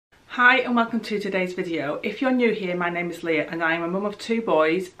Hi and welcome to today's video. If you're new here, my name is Leah and I am a mum of two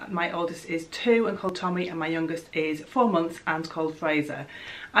boys. My oldest is 2 and called Tommy, and my youngest is 4 months and called Fraser.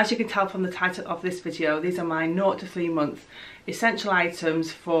 As you can tell from the title of this video, these are my 0 to 3 month essential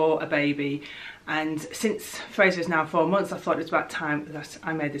items for a baby. And since Fraser is now 4 months, I thought it was about time that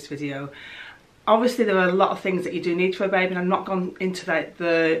I made this video. Obviously there are a lot of things that you do need for a baby, and I'm not gone into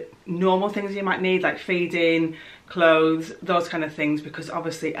the normal things you might need, like feeding, clothes, those kind of things, because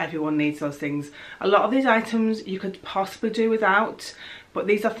obviously everyone needs those things. A lot of these items you could possibly do without, but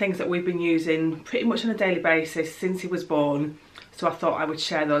these are things that we've been using pretty much on a daily basis since he was born. So I thought I would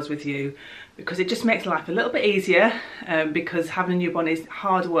share those with you because it just makes life a little bit easier, because having a newborn is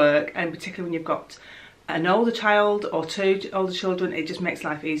hard work, and particularly when you've got an older child or 2 older children, it just makes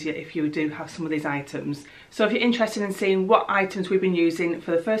life easier if you do have some of these items. So if you're interested in seeing what items we've been using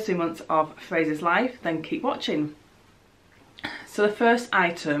for the first 3 months of Fraser's life, then keep watching. So the first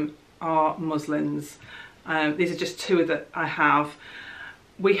item are muslins. These are just 2 that I have.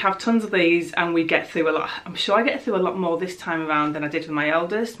 We have tons of these and we get through a lot. I'm sure I get through a lot more this time around than I did with my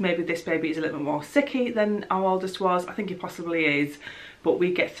eldest. Maybe this baby is a little bit more sicky than our oldest was. I think he possibly is. But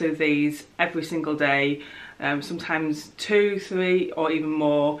we get through these every single day, sometimes 2, 3 or even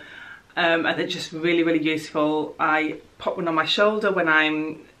more, and they're just really useful. I pop one on my shoulder when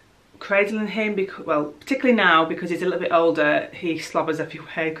I'm cradling him, because, well, particularly now because he's a little bit older, he slobbers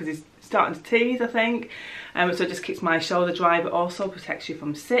everywhere because he's starting to teeth, I think. So it just keeps my shoulder dry, but also protects you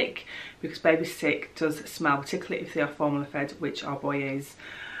from sick, because baby sick does smell, particularly if they are formula fed, which our boy is.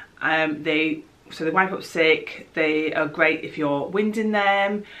 So they wipe up sick. They are great if you're winding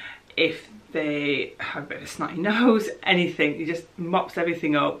them, if they have a bit of a snotty nose, anything. It just mops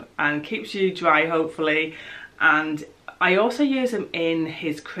everything up and keeps you dry, hopefully. And I also use them in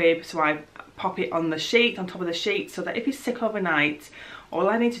his crib, so I pop it on the sheet, on top of the sheet, so that if he's sick overnight, all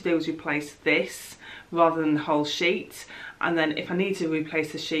I need to do is replace this rather than the whole sheet. And then if I need to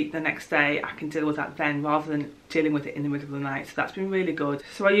replace the sheet the next day, I can deal with that then rather than dealing with it in the middle of the night. So that's been really good.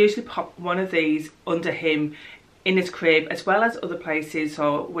 So I usually pop one of these under him in his crib, as well as other places,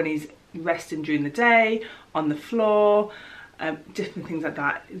 so when he's resting during the day, on the floor, different things like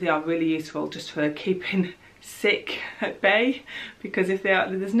that. They are really useful just for keeping sick at bay, because if they are,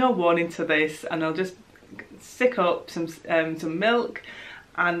 there's no warning to this, and they'll just sick up some milk,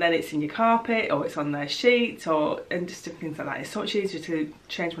 and then it's in your carpet or it's on their sheet, and just different things like that. It's so much easier to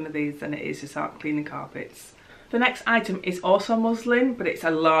change one of these than it is to start cleaning carpets. The next item is also muslin, but it's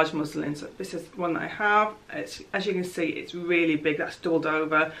a large muslin. So this is one that I have. As you can see, it's really big. That's doubled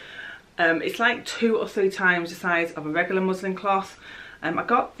over. It's like 2 or 3 times the size of a regular muslin cloth. I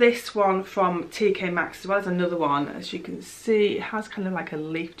got this one from TK Maxx, as well as another one. As you can see, it has kind of like a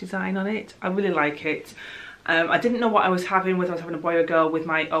leaf design on it. I really like it. I didn't know what I was having, whether I was having a boy or girl with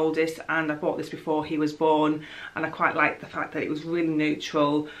my oldest, and I bought this before he was born, and I quite liked the fact that it was really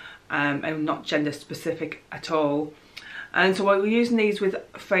neutral and not gender specific at all. And so we're using these with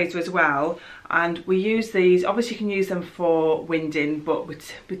Fraser as well, and we use these, obviously you can use them for winding, but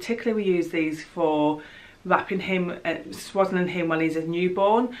particularly we use these for wrapping him, swaddling him while he's a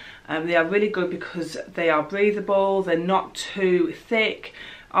newborn. They are really good because they are breathable, they're not too thick.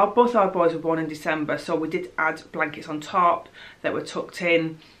 Both our boys were born in December, so we did add blankets on top that were tucked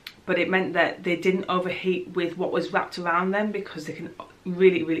in, but it meant that they didn't overheat with what was wrapped around them, because they can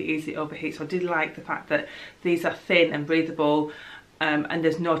really easily overheat. So I did like the fact that these are thin and breathable, and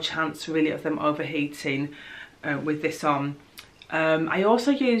there's no chance really of them overheating with this on. I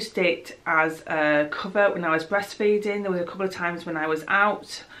also used it as a cover when I was breastfeeding. There was a couple of times when I was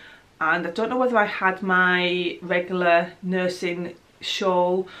out, and I don't know whether I had my regular nursing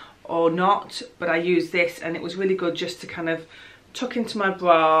shawl or not, but I used this, and it was really good just to kind of tuck into my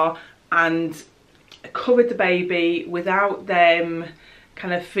bra and covered the baby without them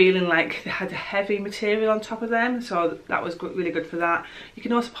kind of feeling like they had a heavy material on top of them. So that was really good for that. You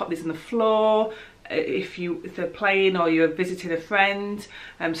can also pop these on the floor if they're playing or you're visiting a friend,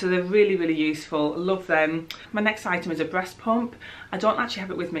 so they're really useful. Love them. My next item is a breast pump. I don't actually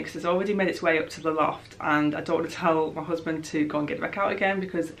have it with me because it's already made its way up to the loft, and I don't want to tell my husband to go and get it back out again,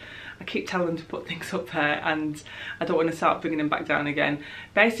 because I keep telling him to put things up there and I don't want to start bringing them back down again.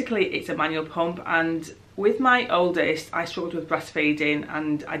 Basically it's a manual pump, and with my oldest I struggled with breastfeeding,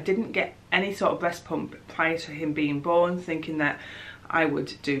 and I didn't get any sort of breast pump prior to him being born, thinking that I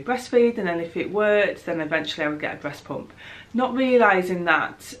would do breastfeed, and then if it worked, then eventually I would get a breast pump, not realising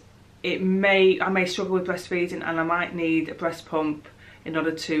that I may struggle with breastfeeding and I might need a breast pump in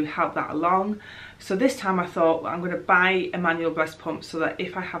order to help that along. So this time I thought, well, I'm going to buy a manual breast pump, so that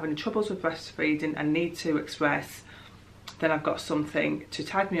if I have any troubles with breastfeeding and need to express, then I've got something to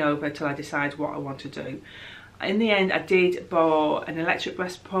tide me over till I decide what I want to do. In the end, I did borrow an electric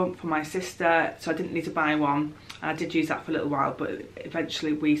breast pump for my sister, so I didn't need to buy one. I did use that for a little while, but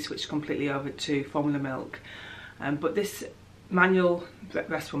eventually we switched completely over to formula milk. But this manual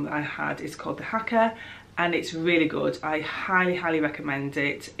breast pump that I had is called the Hacker, and it's really good. I highly recommend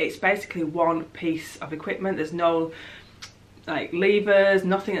it. It's basically one piece of equipment. There's no like levers,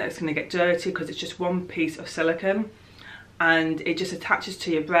 nothing that's going to get dirty, because it's just one piece of silicone, and it just attaches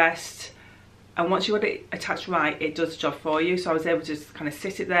to your breast. And once you got it attached right, it does the job for you. So I was able to just kind of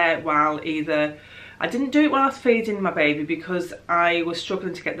sit it there while I didn't do it while I was feeding my baby because I was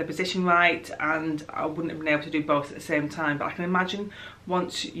struggling to get the position right, and I wouldn't have been able to do both at the same time. But I can imagine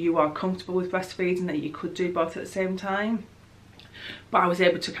once you are comfortable with breastfeeding that you could do both at the same time. But I was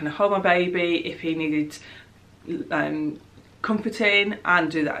able to kind of hold my baby if he needed comforting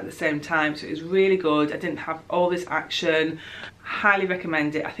and do that at the same time. So it was really good. I didn't have all this action. Highly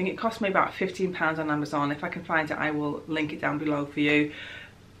recommend it. I think it cost me about £15 on Amazon. If I can find it, I will link it down below for you.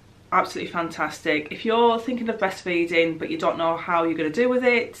 Absolutely fantastic. If you're thinking of breastfeeding but you don't know how you're going to do with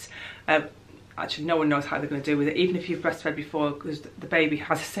it, actually no one knows how they're going to do with it, even if you've breastfed before, because the baby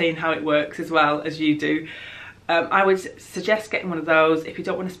has a say in how it works as well as you do. I would suggest getting one of those if you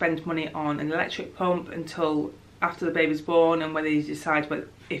don't want to spend money on an electric pump until after the baby's born, and whether you decide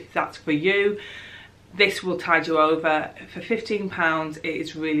if that's for you. This will tide you over. For £15, it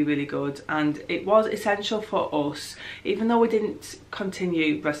is really good, and it was essential for us. Even though we didn't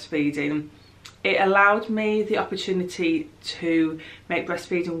continue breastfeeding, it allowed me the opportunity to make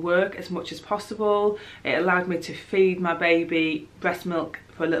breastfeeding work as much as possible. It allowed me to feed my baby breast milk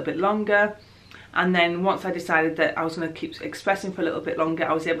for a little bit longer, and then once I decided that I was going to keep expressing for a little bit longer,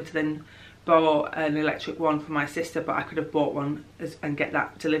 I was able to then borrow an electric one for my sister. But I could have bought one and get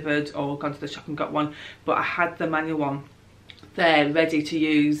that delivered, or gone to the shop and got one, but I had the manual one there ready to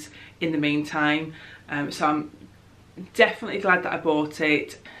use in the meantime. So I'm definitely glad that I bought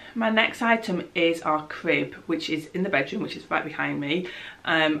it. My next item is our crib, which is in the bedroom, which is right behind me.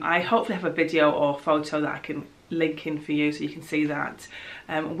 I hopefully have a video or photo that I can link in for you so you can see that.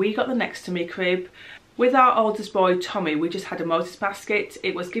 We got the next to me crib. With our oldest boy, Tommy, we just had a Moses basket.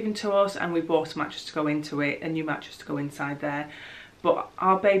 It was given to us and we bought a mattress to go into it, a new mattress to go inside there. But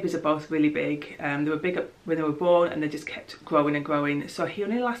our babies are both really big. They were big when they were born, and they just kept growing and growing. So he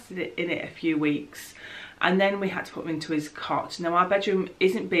only lasted in it a few weeks. And then we had to put him into his cot. Now our bedroom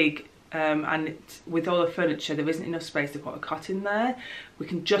isn't big, and with all the furniture there isn't enough space to put a cot in there. We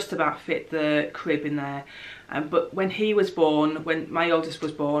can just about fit the crib in there. But when he was born, when my oldest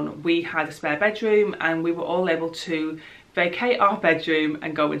was born, we had a spare bedroom, and we were all able to vacate our bedroom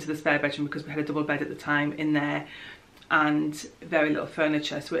and go into the spare bedroom because we had a double bed at the time in there and very little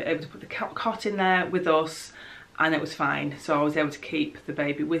furniture. So we were able to put the cot in there with us, and it was fine. So I was able to keep the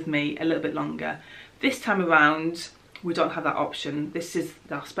baby with me a little bit longer. This time around, we don't have that option. This is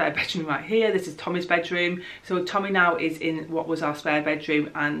our spare bedroom right here. This is Tommy's bedroom. So Tommy now is in what was our spare bedroom,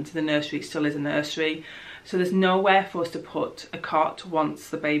 and the nursery still is a nursery. So there's nowhere for us to put a cot once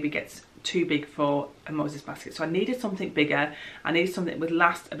the baby gets too big for a Moses basket. So I needed something bigger. I needed something that would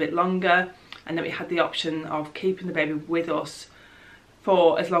last a bit longer, and then we had the option of keeping the baby with us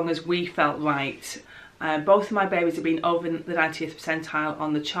for as long as we felt right. Both of my babies have been over the 90th percentile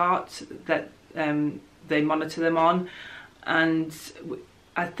on the chart that they monitor them on, and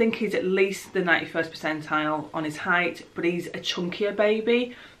I think he's at least the 91st percentile on his height, but he's a chunkier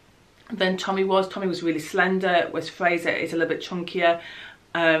baby than Tommy was. Tommy was really slender, whereas Fraser is a little bit chunkier.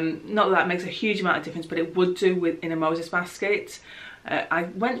 Not that makes a huge amount of difference, but it would do in a Moses basket. I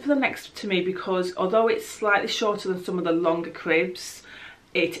went for the next to me because although it's slightly shorter than some of the longer cribs,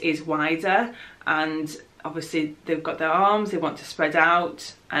 it is wider, and obviously they've got their arms, they want to spread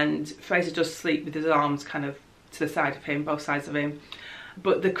out, and Fraser does sleep with his arms kind of to the side of him, both sides of him.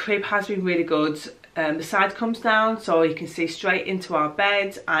 But the crib has been really good. The side comes down so you can see straight into our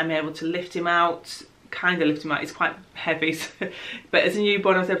bed. I'm able to lift him out, kind of lift him out, it's quite heavy, but as a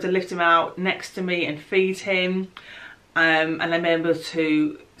newborn I was able to lift him out next to me and feed him, and I'm able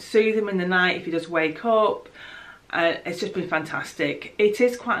to soothe him in the night if he does wake up. It's just been fantastic. It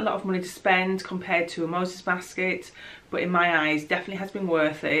is quite a lot of money to spend compared to a Moses basket, but in my eyes definitely has been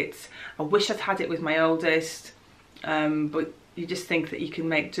worth it. I wish I'd had it with my oldest, but you just think that you can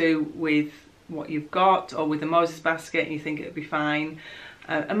make do with what you've got, or with a Moses basket, and you think it'll be fine.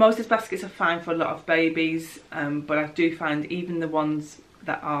 And Moses baskets are fine for a lot of babies, but I do find even the ones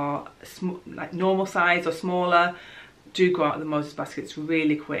that are like normal size or smaller do go out of the Moses baskets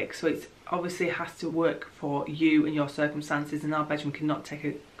really quick. So it's obviously has to work for you and your circumstances, and our bedroom cannot take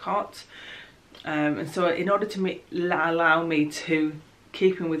a cot. And so in order to allow me to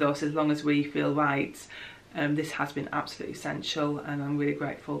keep him with us as long as we feel right, this has been absolutely essential, and I'm really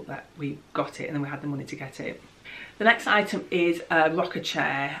grateful that we got it and then we had the money to get it. The next item is a rocker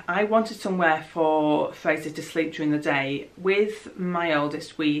chair. I wanted somewhere for Fraser to sleep during the day. With my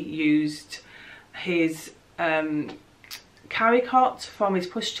oldest, we used his carry cot from his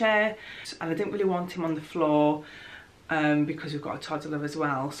pushchair, and I didn't really want him on the floor because we've got a toddler as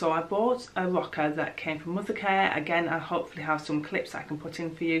well. So I bought a rocker that came from Mothercare. Again, I'll hopefully have some clips that I can put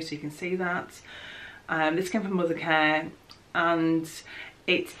in for you so you can see that. This came from Mothercare, and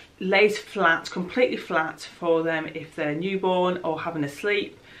it lays flat, completely flat for them if they're newborn or having a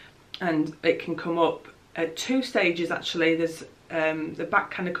sleep, and it can come up at 2 stages actually. There's the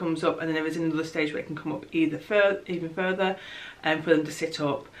back kind of comes up, and then there is another stage where it can come up even further for them to sit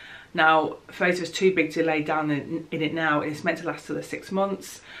up. Now Fraser's too big to lay down in it now. It's meant to last till the 6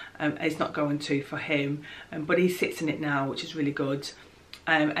 months. It's not going to for him, but he sits in it now, which is really good.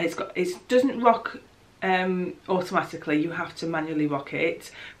 And it doesn't rock automatically, you have to manually rock it,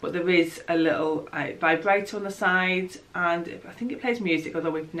 but there is a little vibrator on the side, and I think it plays music,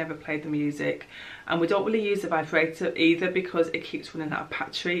 although we've never played the music. And we don't really use the vibrator either because it keeps running out of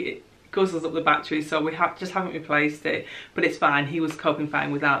battery. It guzzles up the battery, so we just haven't replaced it, but it's fine. He was coping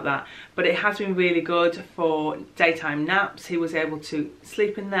fine without that, but it has been really good for daytime naps. He was able to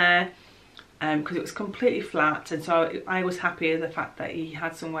sleep in there because it was completely flat, and so I was happy with the fact that he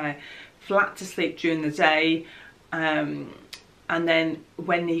had somewhere flat to sleep during the day, and then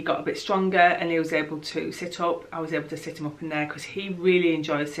when he got a bit stronger and he was able to sit up, I was able to sit him up in there because he really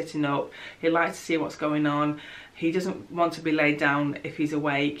enjoys sitting up. He likes to see what's going on. He doesn't want to be laid down if he's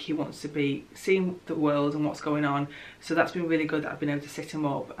awake. He wants to be seeing the world and what's going on. So that's been really good that I've been able to sit him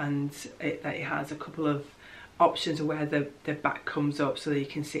up, and that it has a couple of options of where the back comes up so that you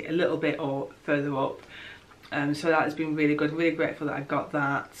can sit a little bit or further up. So that has been really good. Really grateful that I've got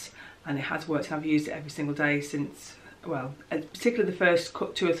that, and it has worked, and I've used it every single day since, well, particularly the first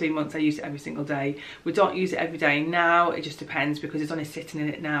 2 or 3 months I used it every single day. We don't use it every day now, it just depends because it's only sitting in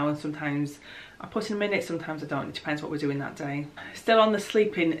it now, and sometimes I put him in it, sometimes I don't. It depends what we're doing that day. Still on the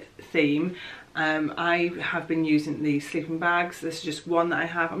sleeping theme, I have been using these sleeping bags. This is just one that I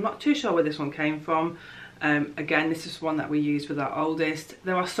have. I'm not too sure where this one came from. Again, this is one that we use with our oldest.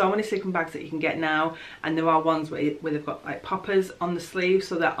 There are so many sleeping bags that you can get now, and there are ones where they've got like poppers on the sleeve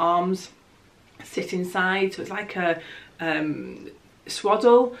so their arms sit inside, so it's like a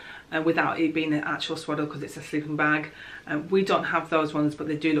swaddle without it being an actual swaddle because it's a sleeping bag. We don't have those ones, but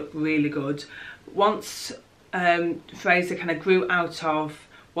they do look really good. Once Fraser kind of grew out of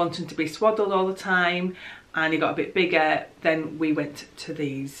wanting to be swaddled all the time and he got a bit bigger, then we went to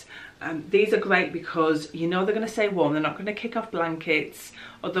these. These are great because you know they're going to stay warm, they're not going to kick off blankets,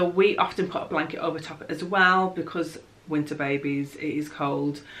 although we often put a blanket over top as well because winter babies, it is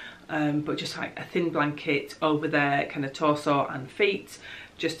cold. But just like a thin blanket over their kind of torso and feet,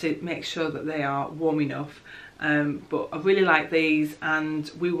 just to make sure that they are warm enough. But I really like these, and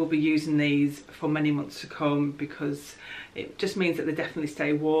we will be using these for many months to come because it just means that they definitely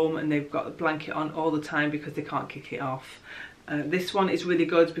stay warm and they've got a blanket on all the time because they can't kick it off. This one is really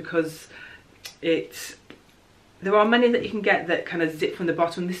good because there are many that you can get that kind of zip from the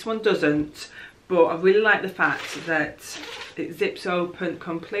bottom. This one doesn't, but I really like the fact that it zips open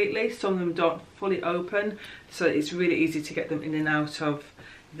completely. Some of them don't fully open, so it's really easy to get them in and out of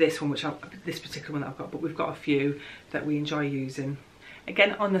this one, this particular one that I've got, but we've got a few that we enjoy using.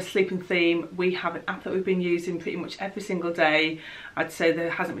 Again, on the sleeping theme, we have an app that we've been using pretty much every single day. I'd say there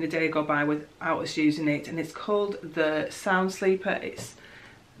hasn't been a day go by without us using it, and it's called the Sound Sleeper. It's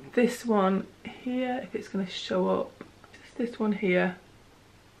this one here, if it's going to show up. It's this one here.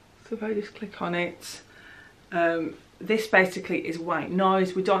 So if I just click on it, this basically is white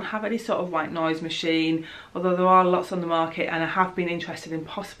noise. We don't have any sort of white noise machine, although there are lots on the market, and I have been interested in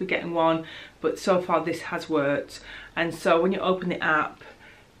possibly getting one, but so far this has worked. And so when you open the app,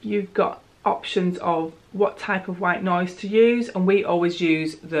 you've got options of what type of white noise to use, and we always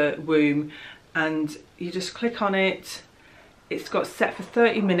use the room, and you just click on it. It's got set for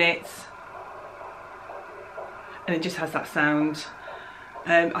 30 minutes and it just has that sound.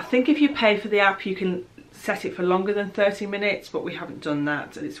 I think if you pay for the app you can set it for longer than 30 minutes, but we haven't done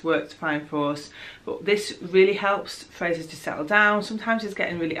that and it's worked fine for us. But this really helps Fraser to settle down. Sometimes he's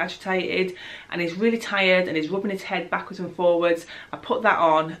getting really agitated and he's really tired and he's rubbing his head backwards and forwards. I put that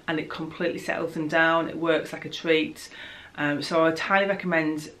on and it completely settles him down. It works like a treat. So I'd highly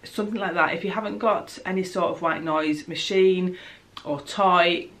recommend something like that. If you haven't got any sort of white noise machine or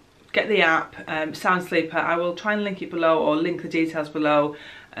toy, get the app, Sound Sleeper. I will try and link it below or link the details below.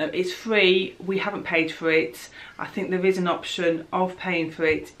 It's free, we haven't paid for it. I think there is an option of paying for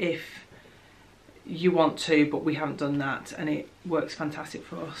it if you want to, but we haven't done that, and it works fantastic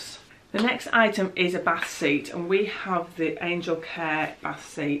for us. The next item is a bath seat, and we have the Angel Care bath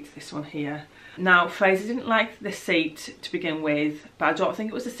seat, this one here. Now, Fraser didn't like the seat to begin with, but I don't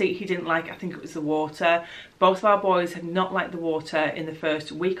think it was the seat he didn't like, I think it was the water. Both of our boys had not liked the water in the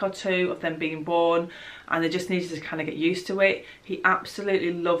first week or two of them being born, and they just needed to kind of get used to it. He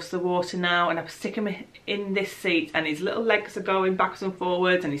absolutely loves the water now, and I stick him in this seat and his little legs are going backwards and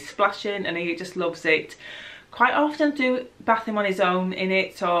forwards and he's splashing and he just loves it. Quite often do bath him on his own in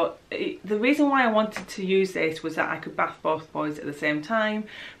it, so the reason why I wanted to use this was that I could bath both boys at the same time.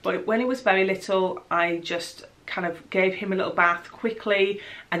 But when he was very little, I just kind of gave him a little bath quickly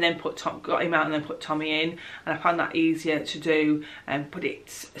and then got him out and then put Tommy in, and I found that easier to do. But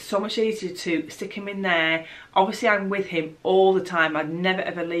it's so much easier to stick him in there. Obviously I'm with him all the time, I'd never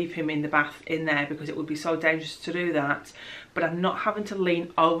ever leave him in the bath in there because it would be so dangerous to do that, but I'm not having to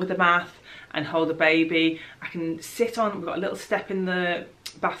lean over the bath and hold the baby. I can sit on, we've got a little step in the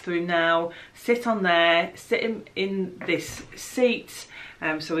bathroom now, sit on there, sit him in this seat,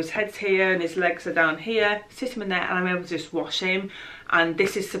 so his head's here and his legs are down here, sit him in there and I'm able to just wash him, and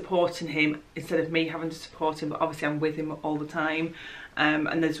this is supporting him instead of me having to support him, but obviously I'm with him all the time.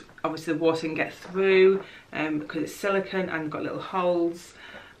 And there's obviously the water can get through because it's silicone and got little holes.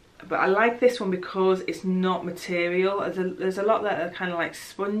 But I like this one because it's not material. There's a lot that are kind of like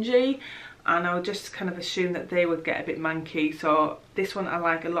spongy, and I would just kind of assume that they would get a bit manky. So this one I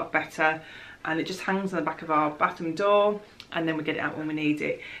like a lot better, and it just hangs on the back of our bathroom door and then we get it out when we need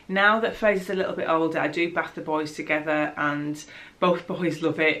it. Now that Fraser's a little bit older, I do bath the boys together and both boys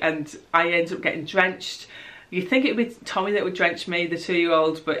love it, and I end up getting drenched. You'd think it would be Tommy that would drench me, the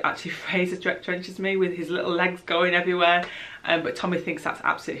 2-year-old, but actually Fraser drenches me with his little legs going everywhere. But Tommy thinks that's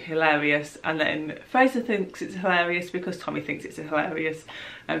absolutely hilarious, and then Fraser thinks it's hilarious because Tommy thinks it's hilarious.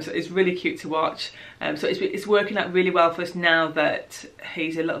 So it's really cute to watch. So it's working out really well for us now that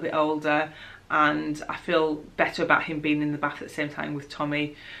he's a little bit older, and I feel better about him being in the bath at the same time with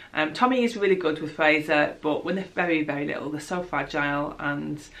Tommy. Tommy is really good with Fraser, but when they're very, very little, they're so fragile,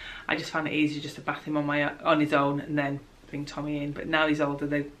 and I just find it easier just to bath him on his own and then bring Tommy in. But now he's older,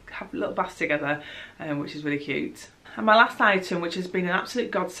 they have little baths together, which is really cute. And my last item, which has been an absolute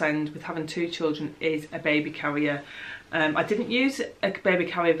godsend with having 2 children, is a baby carrier. I didn't use a baby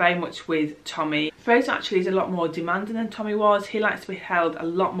carrier very much with Tommy. Fraser actually is a lot more demanding than Tommy was. He likes to be held a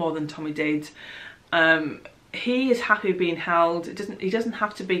lot more than Tommy did. He is happy being held. He doesn't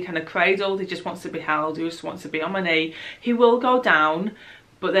have to be kind of cradled, he just wants to be held. He just wants to be on my knee. He will go down,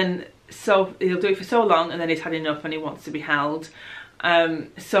 but then he'll do it for so long and then he's had enough and he wants to be held.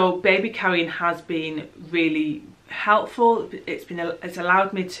 So baby carrying has been really helpful. It's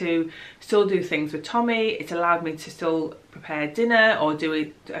allowed me to still do things with Tommy. It's allowed me to still prepare dinner or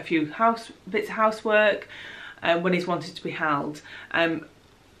do a few bits of housework when he's wanted to be held.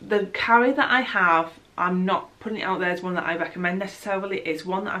 The carrier that I have, I'm not putting it out there as one that I recommend necessarily. It's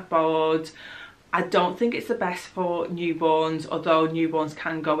one that I've borrowed. I don't think it's the best for newborns, although newborns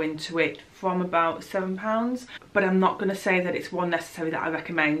can go into it from about £7. But I'm not going to say that it's one necessarily that I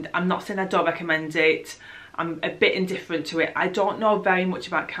recommend. I'm not saying I don't recommend it. I'm a bit indifferent to it. I don't know very much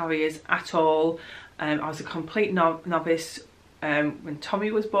about carriers at all. I was a complete novice when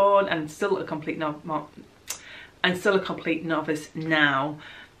Tommy was born, and still a complete novice now.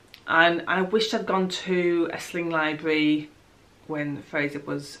 And I wished I'd gone to a sling library when Fraser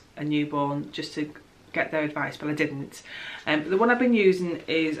was a newborn just to get their advice, but I didn't. The one I've been using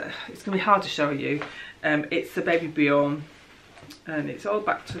is, it's going to be hard to show you, it's the Baby Bjorn, and it's all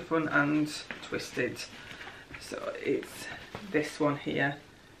back to the front and twisted. So it's this one here.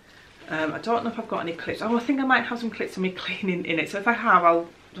 I don't know if I've got any clips. Oh, I think I might have some clips of me cleaning in it, so if I have, I'll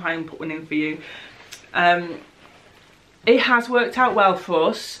try and put one in for you. It has worked out well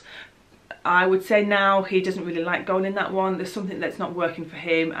for us. I would say now he doesn't really like going in that one. There's something that's not working for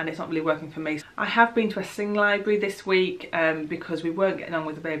him and it's not really working for me. I have been to a sling library this week because we weren't getting on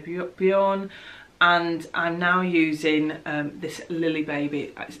with the Baby Bjorn, and I'm now using this Lily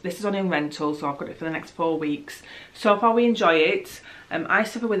Baby. This is only on rental, so I've got it for the next 4 weeks. So far we enjoy it. I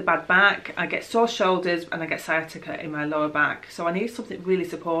suffer with a bad back, I get sore shoulders and I get sciatica in my lower back, so I need something really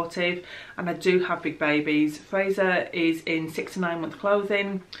supportive, and I do have big babies. Fraser is in 6 to 9 month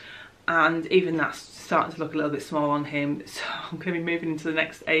clothing, and even that's starting to look a little bit small on him, so I'm going to be moving into the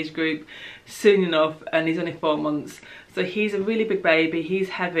next age group soon enough, and he's only 4 months, so he's a really big baby, he's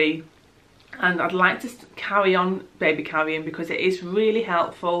heavy, and I'd like to carry on baby carrying because it is really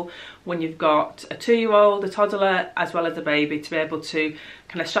helpful when you've got a 2-year-old, a toddler, as well as a baby, to be able to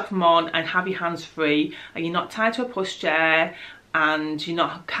kind of strap them on and have your hands free, and you're not tied to a pushchair and you're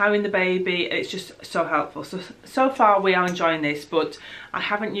not carrying the baby. It's just so helpful. So far we are enjoying this, but I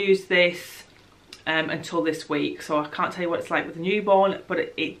haven't used this until this week, so I can't tell you what it's like with a newborn,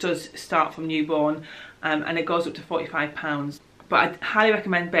 but it does start from newborn, and it goes up to £45. But I highly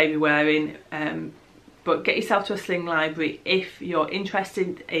recommend baby wearing, but get yourself to a sling library if you're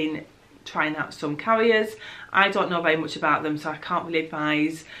interested in trying out some carriers. I don't know very much about them, so I can't really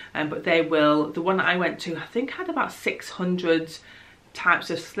advise, but they will. The one that I went to, I think, had about 600 types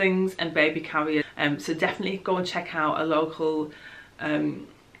of slings and baby carriers, so definitely go and check out a local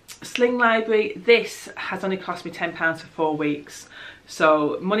sling library. This has only cost me £10 for 4 weeks.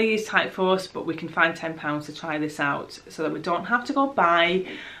 So money is tight for us, but we can find £10 to try this out so that we don't have to go buy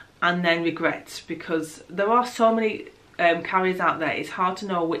and then regret, because there are so many carriers out there. It's hard to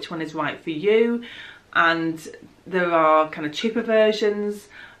know which one is right for you, and there are kind of cheaper versions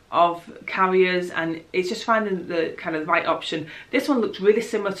of carriers, and it's just finding the kind of right option. This one looked really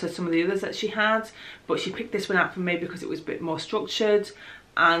similar to some of the others that she had, but she picked this one out for me because it was a bit more structured,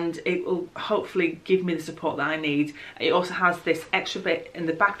 and it will hopefully give me the support that I need. It also has this extra bit in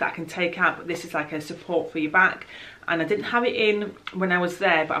the back that I can take out, but this is like a support for your back, and I didn't have it in when I was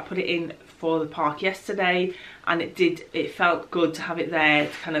there, but I put it in for the park yesterday, and it felt good to have it there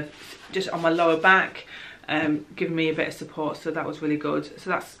to kind of just on my lower back, giving me a bit of support, so that was really good.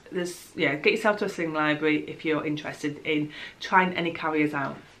 So yeah, get yourself to a sling library if you're interested in trying any carriers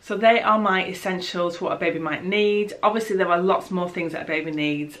out. So they are my essentials for what a baby might need. Obviously there are lots more things that a baby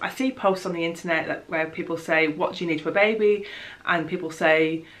needs. I see posts on the internet where people say, what do you need for a baby? And people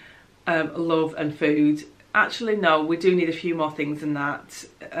say love and food. Actually no, we do need a few more things than that.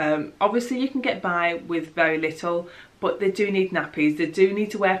 Obviously you can get by with very little, but they do need nappies, they do need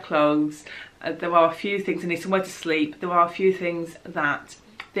to wear clothes. There are a few things, they need somewhere to sleep. There are a few things that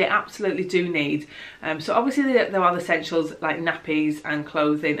they absolutely do need. So obviously there are the essentials like nappies and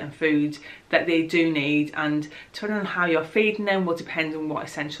clothing and food that they do need, and depending on how you're feeding them will depend on what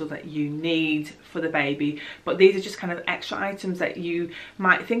essential that you need for the baby. But these are just kind of extra items that you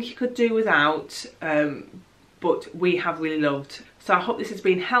might think you could do without, but we have really loved. So I hope this has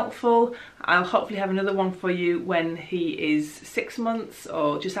been helpful. I'll hopefully have another one for you when he is 6 months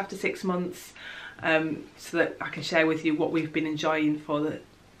or just after 6 months, so that I can share with you what we've been enjoying for the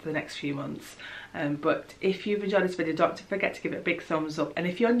next few months. But if you've enjoyed this video, don't forget to give it a big thumbs up, and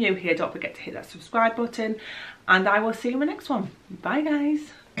if you're new here, don't forget to hit that subscribe button, and I will see you in the next one. Bye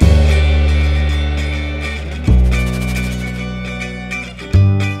guys.